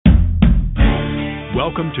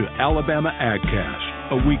Welcome to Alabama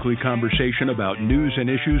AgCast, a weekly conversation about news and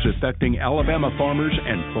issues affecting Alabama farmers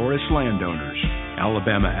and forest landowners.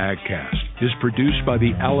 Alabama AgCast is produced by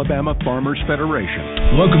the Alabama Farmers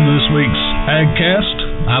Federation. Welcome to this week's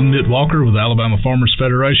AgCast. I'm Mitt Walker with Alabama Farmers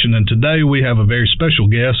Federation, and today we have a very special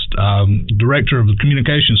guest, Director of the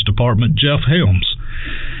Communications Department, Jeff Helms.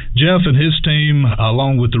 Jeff and his team,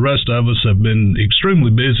 along with the rest of us, have been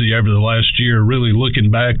extremely busy over the last year, really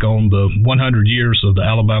looking back on the 100 years of the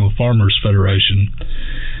Alabama Farmers Federation.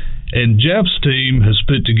 And Jeff's team has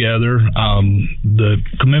put together the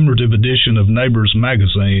commemorative edition of Neighbors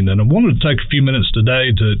Magazine. And I wanted to take a few minutes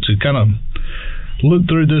today to kind of look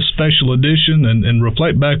through this special edition and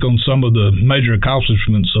reflect back on some of the major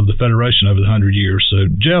accomplishments of the Federation over the 100 years.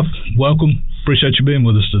 So, Jeff, welcome. Appreciate you being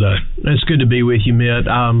with us today. It's good to be with you, Mitt.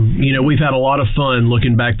 We've had a lot of fun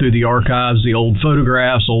looking back through the archives, the old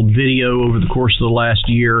photographs, old video over the course of the last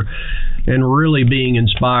year, and really being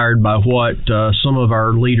inspired by what some of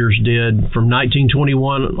our leaders did from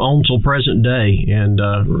 1921 on till present day. And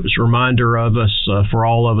it's a reminder of us, for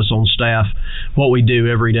all of us on staff, what we do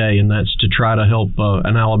every day, and that's to try to help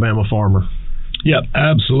an Alabama farmer. Yeah,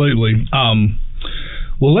 absolutely.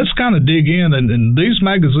 Well, let's kind of dig in, and these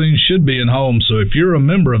magazines should be in home. So if you're a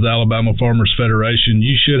member of the Alabama Farmers Federation,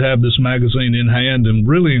 you should have this magazine in hand, and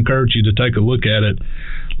really encourage you to take a look at it.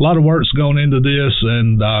 A lot of work's gone into this,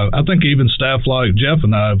 and I think even staff like Jeff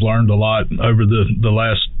and I have learned a lot over the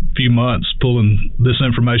last few months pulling this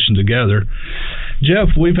information together.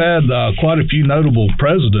 Jeff, we've had quite a few notable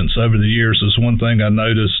presidents over the years. Is one thing I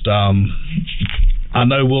noticed. I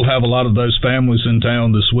know we'll have a lot of those families in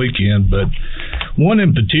town this weekend, but one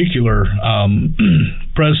in particular,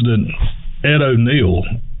 President Ed O'Neill,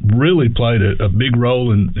 really played a big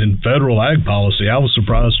role in federal ag policy. I was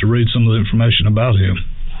surprised to read some of the information about him.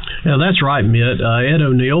 Yeah, that's right, Mitt. Ed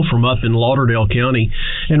O'Neill from up in Lauderdale County,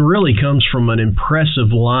 and really comes from an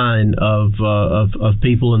impressive line of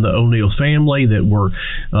people in the O'Neill family that were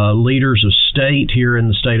leaders of state here in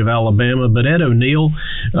the state of Alabama. But Ed O'Neill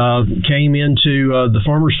came into the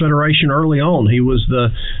Farmers Federation early on. He was the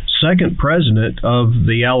second president of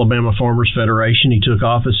the Alabama Farmers Federation. He took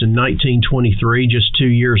office in 1923, just 2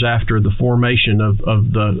 years after the formation of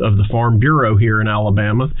the Farm Bureau here in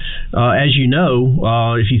Alabama. As you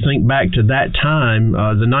know, if you think back to that time,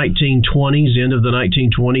 the 1920s, end of the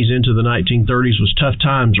 1920s into the 1930s was tough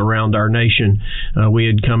times around our nation. We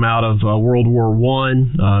had come out of World War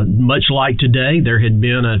I. Much like today, there had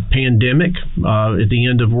been a pandemic at the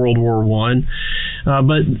end of World War I.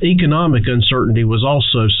 But economic uncertainty was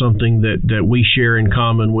also something that we share in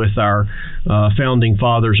common with our founding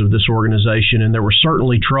fathers of this organization, and there was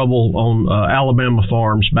certainly trouble on Alabama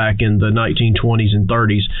farms back in the 1920s and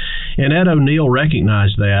 30s. And Ed O'Neill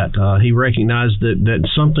recognized that. He recognized that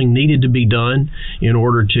something needed to be done in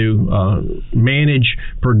order to manage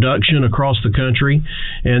production across the country.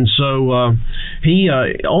 And so he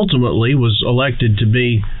ultimately was elected to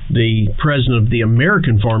be the president of the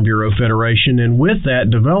American Farm Bureau Federation, and with that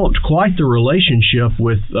developed quite the relationship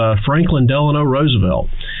with Franklin Delano Roosevelt.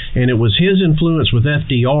 And it was his influence with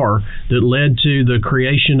FDR that led to the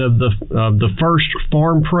creation of the first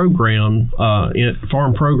farm programs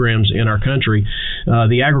in our country,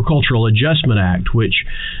 the Agricultural Adjustment Act, which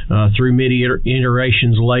through many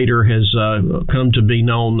iterations later has come to be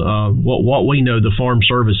known what we know the Farm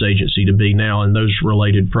Service Agency to be now, and those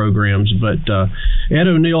related programs. But Ed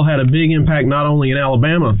O'Neill had a big impact not only in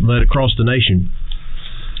Alabama but across the nation.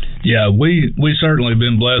 Yeah, we certainly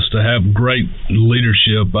been blessed to have great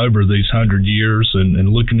leadership over these 100 years, and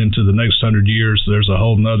looking into the next 100 years, there's a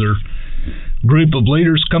whole nother group of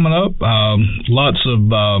leaders coming up. Lots of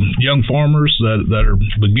young farmers that are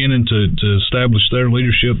beginning to establish their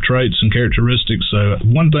leadership traits and characteristics. So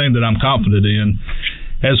one thing that I'm confident in,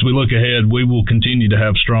 as we look ahead, we will continue to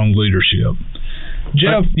have strong leadership.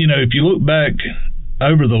 Jeff, if you look back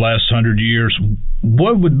over the last 100 years,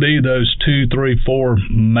 what would be those 2, 3, 4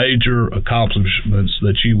 major accomplishments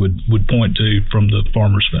that you would point to from the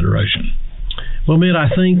Farmers Federation? Well, Mitt, I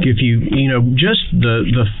think if just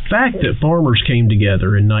the fact that farmers came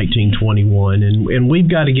together in 1921, and we've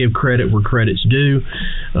got to give credit where credit's due.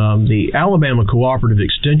 The Alabama Cooperative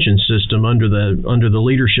Extension System under the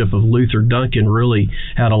leadership of Luther Duncan really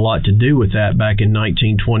had a lot to do with that back in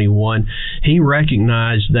 1921. He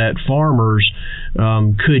recognized that farmers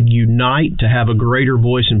could unite to have a greater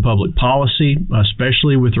voice in public policy,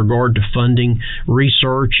 especially with regard to funding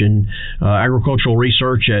research and agricultural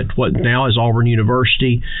research at what now is Auburn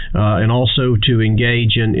University, and also to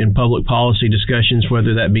engage in public policy discussions,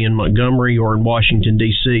 whether that be in Montgomery or in Washington,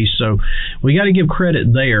 D.C. So we got to give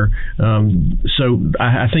credit there. So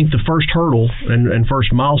I think the first hurdle and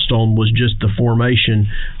first milestone was just the formation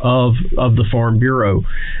of the Farm Bureau.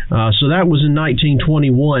 So that was in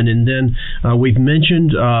 1921, and then we've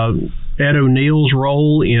mentioned Ed O'Neill's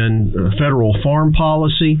role in federal farm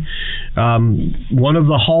policy. One of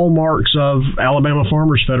the hallmarks of Alabama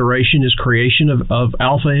Farmers Federation is creation of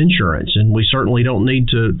Alpha Insurance, and we certainly don't need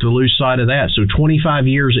to lose sight of that. So 25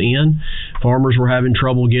 years in, farmers were having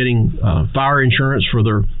trouble getting fire insurance for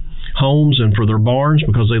their homes and for their barns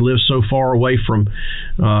because they live so far away from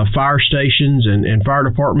fire stations and fire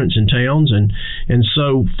departments in towns, and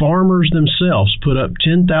so farmers themselves put up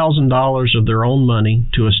 $10,000 of their own money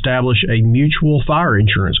to establish a mutual fire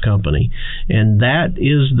insurance company, and that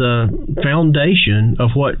is the foundation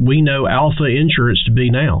of what we know Alpha Insurance to be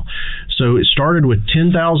now. So it started with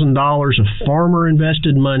 $10,000 of farmer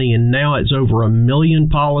invested money, and now it's over 1 million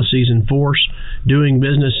policies in force, doing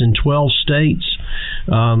business in 12 states.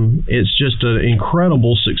 It's just an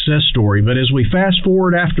incredible success story. But as we fast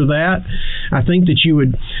forward after that, I think that you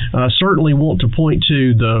would certainly want to point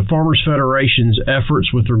to the Farmers Federation's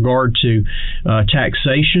efforts with regard to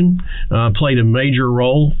taxation, played a major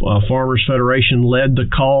role. Farmers Federation led the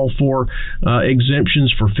call for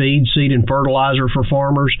exemptions for feed, seed, and fertilizer for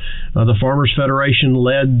farmers. The Farmers Federation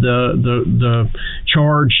led the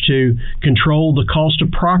charge to control the cost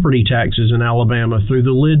of property taxes in Alabama through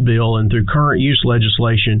the Lid Bill and through current use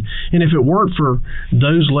legislation. And if it weren't for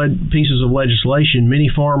those pieces of legislation, many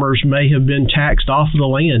farmers may have been taxed off of the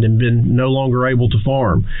land and been no longer able to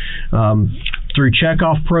farm. Through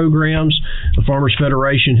checkoff programs, the Farmers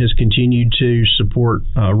Federation has continued to support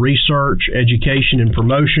research, education, and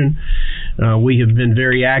promotion. We have been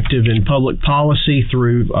very active in public policy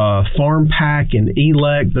through Farm PAC and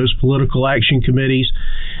ELEC, those political action committees.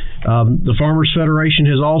 The Farmers Federation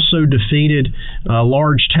has also defeated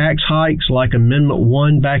large tax hikes like Amendment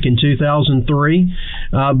 1 back in 2003,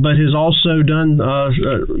 but has also done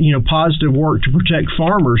positive work to protect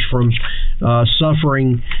farmers from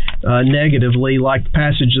suffering negatively, like the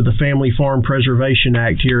passage of the Family Farm Preservation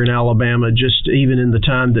Act here in Alabama, just even in the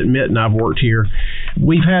time that Mitt and I've worked here.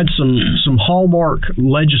 We've had some hallmark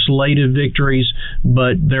legislative victories,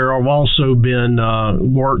 but there have also been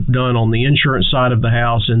work done on the insurance side of the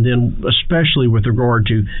house, and then especially with regard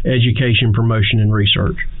to education, promotion, and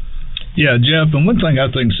research. Yeah, Jeff, and one thing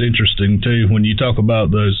I think is interesting, too, when you talk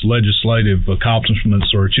about those legislative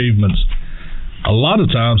accomplishments or achievements, a lot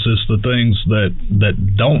of times it's the things that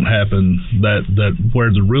don't happen that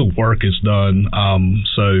where the real work is done.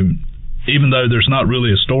 So even though there's not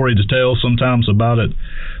really a story to tell sometimes about it,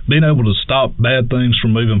 being able to stop bad things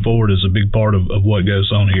from moving forward is a big part of what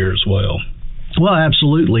goes on here as well. Well,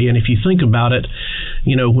 absolutely. And if you think about it,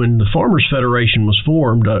 when the Farmers Federation was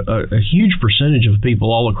formed, a huge percentage of people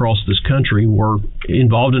all across this country were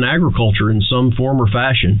involved in agriculture in some form or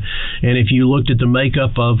fashion. And if you looked at the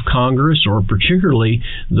makeup of Congress, or particularly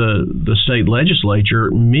the state legislature,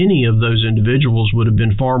 many of those individuals would have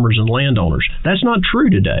been farmers and landowners. That's not true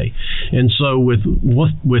today. And so with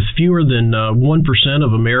fewer than 1%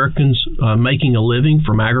 of Americans making a living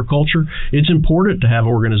from agriculture, it's important to have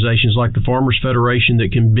organizations like the Farmers Federation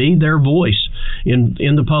that can be their voice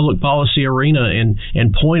in the public policy arena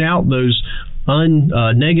and point out those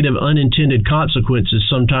negative unintended consequences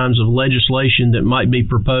sometimes of legislation that might be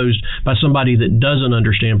proposed by somebody that doesn't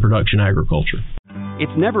understand production agriculture.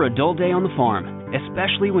 It's never a dull day on the farm,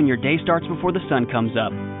 especially when your day starts before the sun comes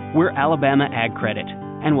up. We're Alabama Ag Credit,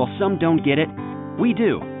 and while some don't get it, we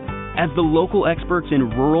do. As the local experts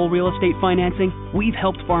in rural real estate financing, we've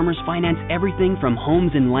helped farmers finance everything from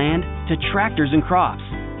homes and land to tractors and crops.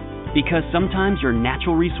 Because sometimes your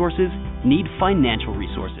natural resources need financial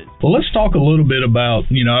resources. Well, let's talk a little bit about,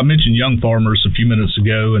 I mentioned young farmers a few minutes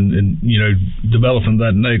ago and developing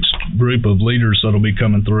that next group of leaders that'll be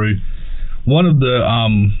coming through. One of the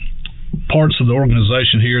parts of the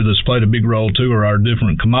organization here that's played a big role, too, are our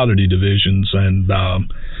different commodity divisions. And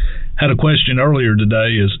had a question earlier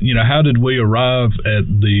today is, how did we arrive at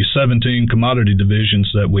the 17 commodity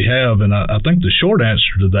divisions that we have? And I think the short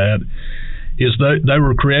answer to that is that they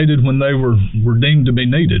were created when they were deemed to be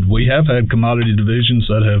needed. We have had commodity divisions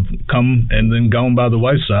that have come and then gone by the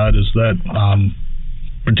wayside as that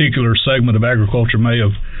particular segment of agriculture may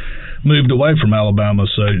have moved away from Alabama.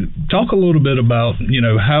 So talk a little bit about,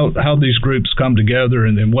 how these groups come together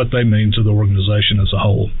and what they mean to the organization as a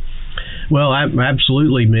whole. Well,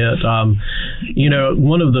 absolutely, Mitt.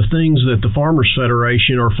 One of the things that the Farmers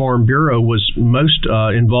Federation or Farm Bureau was most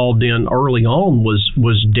involved in early on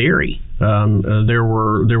was dairy. There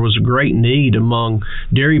was a great need among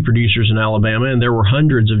dairy producers in Alabama, and there were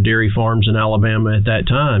hundreds of dairy farms in Alabama at that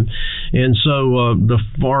time. And so the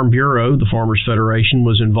Farm Bureau, the Farmers Federation,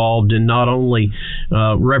 was involved in not only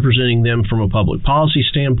representing them from a public policy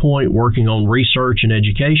standpoint, working on research and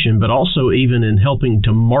education, but also even in helping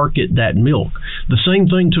to market that milk. The same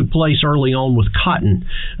thing took place early on with cotton.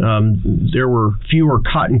 There were fewer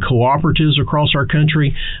cotton cooperatives across our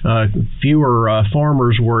country. Fewer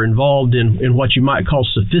farmers were involved in what you might call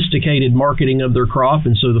sophisticated marketing of their crop,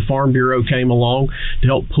 and so the Farm Bureau came along to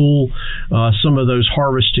help pool some of those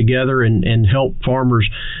harvests together and help farmers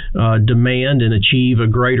demand and achieve a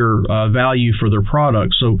greater value for their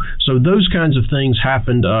products. So those kinds of things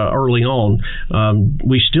happened early on.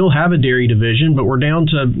 We still have a dairy division, but we're down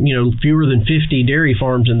to fewer than 50 dairy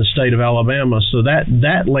farms in the state of Alabama. So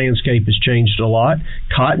that landscape has changed a lot.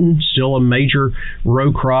 Cotton, still a major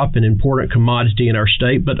row crop and important commodity in our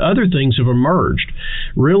state, but other things have emerged.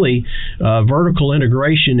 Really, vertical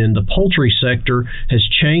integration in the poultry sector has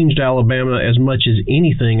changed Alabama as much as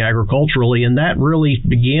anything agriculturally, and that really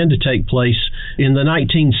began to take place in the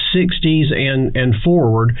 1960s and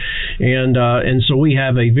forward. And so we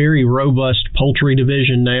have a very robust poultry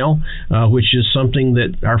division now, which is something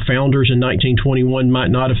that our founders in 1921 might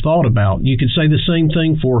not have thought about. You could say the same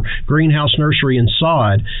thing for greenhouse nursery and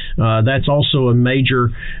sod. That's also a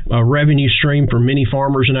major revenue stream for many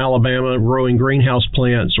farmers in Alabama, growing greenhouse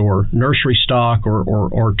plants or nursery stock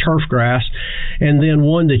or turf grass. And then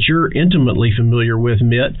one that you're intimately familiar with,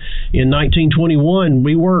 Mitt, in 1921,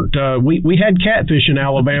 we had catfish in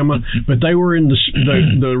Alabama, but they were in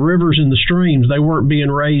the rivers and the streams. They weren't being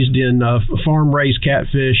raised in farm-raised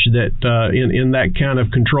catfish that in that kind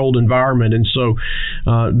of controlled environment. And so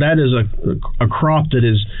that is a crop that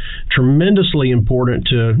is tremendously important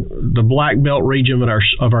to the Black Belt region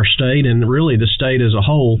of our state and really the state as a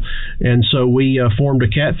whole. And so we formed a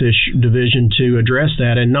catfish division to address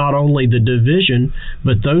that. And not only the division,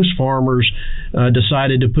 but those farmers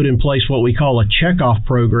decided to put in place what we call a checkoff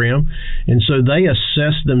program. And so they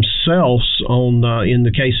assess themselves on, in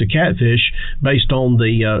the case of catfish, based on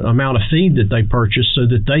the amount of feed that they purchase so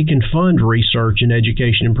that they can fund research and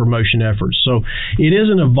education and promotion efforts. So it is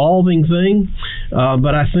an evolving thing,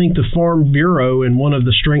 but I think the Farm Bureau, and one of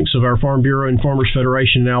the strengths of our Farm Bureau and Farmers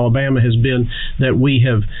Federation in Alabama has been that we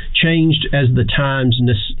have changed as the times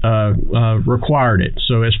required it.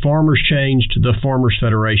 So as farmers changed, the Farmers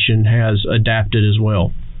Federation has adapted as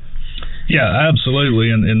well. Yeah, absolutely,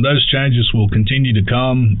 and those changes will continue to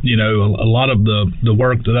come. A lot of the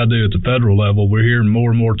work that I do at the federal level, we're hearing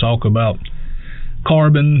more and more talk about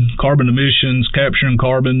carbon emissions, capturing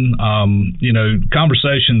carbon,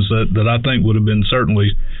 conversations that I think would have been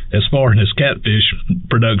certainly as foreign as catfish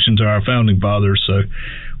production to our founding fathers. So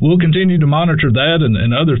we'll continue to monitor that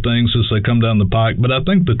and other things as they come down the pike. But I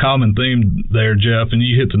think the common theme there, Jeff, and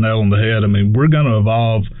you hit the nail on the head, I mean, we're going to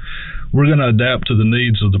evolve. We're going to adapt to the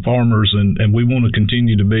needs of the farmers, and we want to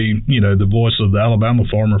continue to be, the voice of the Alabama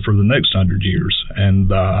farmer for the next 100 years.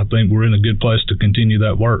 And I think we're in a good place to continue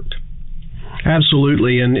that work.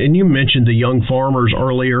 Absolutely, and you mentioned the young farmers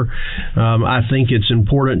earlier. I think it's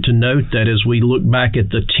important to note that as we look back at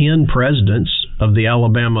the 10 presidents of the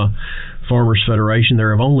Alabama Farmers Federation,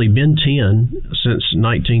 there have only been 10 since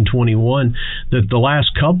 1921, that the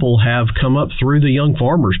last couple have come up through the Young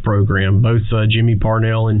Farmers Program. Both Jimmy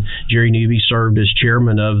Parnell and Jerry Newby served as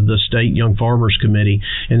chairman of the State Young Farmers Committee.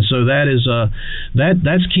 And so that is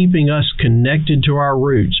that's keeping us connected to our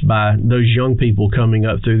roots by those young people coming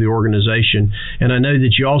up through the organization. And I know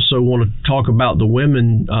that you also want to talk about the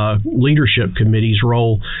Women Leadership Committee's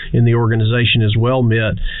role in the organization as well,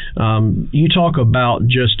 Mitt. You talk about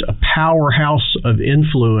just a powerhouse of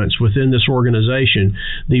influence within this organization,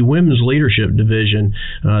 the Women's Leadership Division.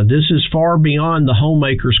 This is far beyond the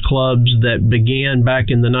homemakers clubs that began back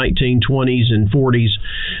in the 1920s and 40s.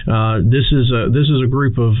 This is a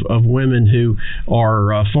group of women who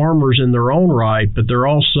are farmers in their own right, but they're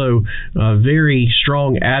also very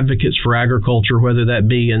strong advocates for agriculture, whether that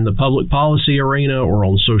be in the public policy arena or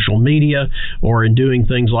on social media or in doing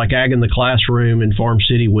things like Ag in the Classroom and Farm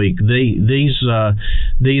City Week.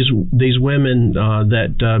 These women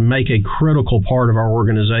that make a critical part of our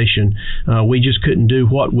organization, we just couldn't do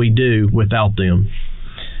what we do without them.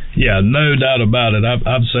 Yeah, no doubt about it.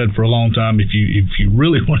 I've said for a long time, if you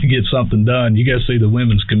really want to get something done, you got to see the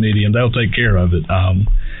Women's Committee, and they'll take care of it.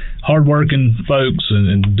 Hardworking folks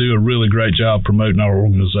and do a really great job promoting our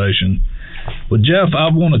organization. Well, Jeff, I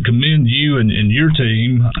want to commend you and your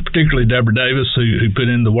team, particularly Deborah Davis, who put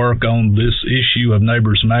in the work on this issue of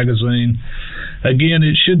Neighbors Magazine. Again,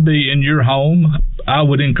 it should be in your home, I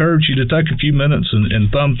would encourage you to take a few minutes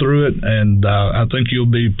and thumb through it, and I think you'll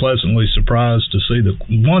be pleasantly surprised to see the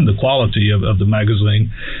quality of the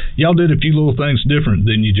magazine. Y'all did a few little things different,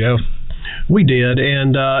 didn't you, Jeff? We did,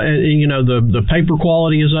 and the paper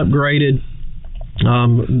quality is upgraded.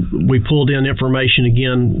 We pulled in information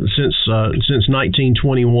again since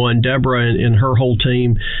 1921. Deborah and her whole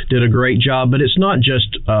team did a great job. But it's not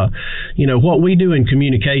just what we do in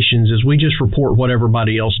communications is we just report what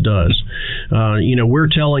everybody else does. We're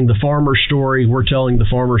telling the farmer story. We're telling the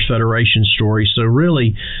Farmers Federation story. So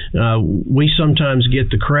really, we sometimes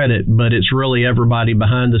get the credit, but it's really everybody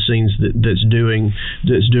behind the scenes that's doing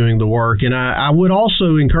the work. And I would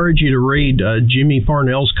also encourage you to read Jimmy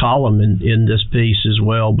Parnell's column in this piece as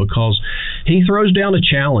well, because he throws down a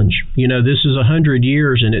challenge. This is 100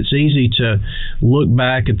 years, and it's easy to look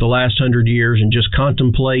back at the last 100 years and just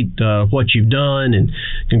contemplate what you've done and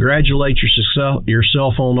congratulate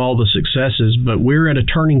yourself on all the successes. But we're at a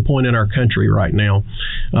turning point in our country right now,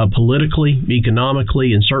 politically,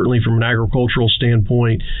 economically, and certainly from an agricultural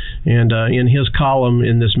standpoint. And in his column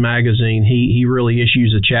in this magazine, he really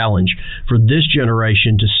issues a challenge for this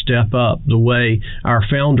generation to step up the way our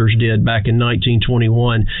founders did back in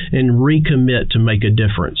 1921 and recommit to make a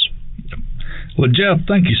difference. Well, Jeff,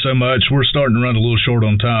 thank you so much. We're starting to run a little short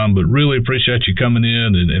on time, but really appreciate you coming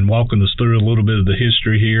in and walking us through a little bit of the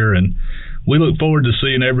history here. And we look forward to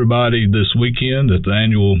seeing everybody this weekend at the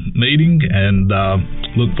annual meeting, and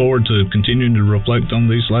look forward to continuing to reflect on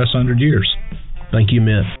these last 100 years. Thank you,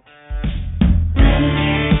 Mitt.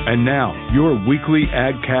 And now, your weekly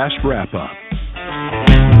AgCast wrap-up.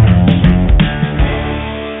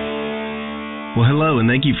 Well, hello, and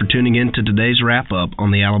thank you for tuning in to today's wrap-up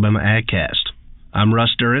on the Alabama AgCast. I'm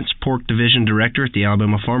Russ Durrance, Pork Division Director at the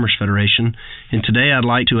Alabama Farmers Federation, and today I'd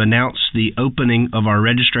like to announce the opening of our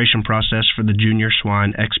registration process for the Junior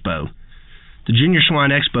Swine Expo. The Junior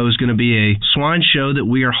Swine Expo is going to be a swine show that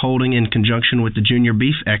we are holding in conjunction with the Junior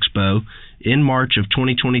Beef Expo in March of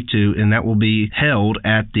 2022, and that will be held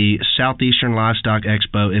at the Southeastern Livestock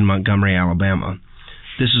Expo in Montgomery, Alabama.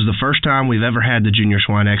 This is the first time we've ever had the Junior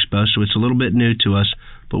Swine Expo, so it's a little bit new to us,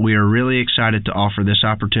 but we are really excited to offer this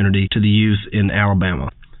opportunity to the youth in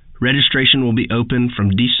Alabama. Registration will be open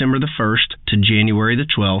from December the 1st to January the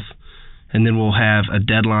 12th, and then we'll have a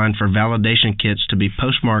deadline for validation kits to be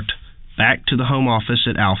postmarked back to the home office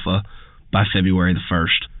at Alpha by February the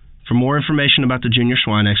 1st. For more information about the Junior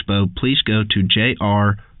Swine Expo, please go to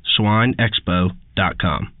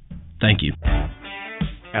jrswineexpo.com. Thank you.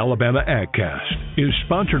 Alabama AgCast is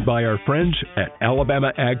sponsored by our friends at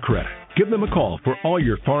Alabama Ag Credit. Give them a call for all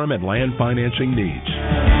your farm and land financing needs.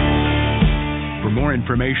 For more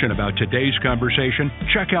information about today's conversation,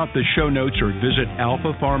 check out the show notes or visit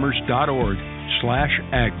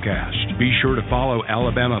alphafarmers.org/agcast. Be sure to follow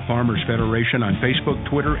Alabama Farmers Federation on Facebook,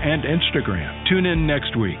 Twitter, and Instagram. Tune in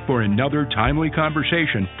next week for another timely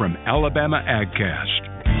conversation from Alabama AgCast.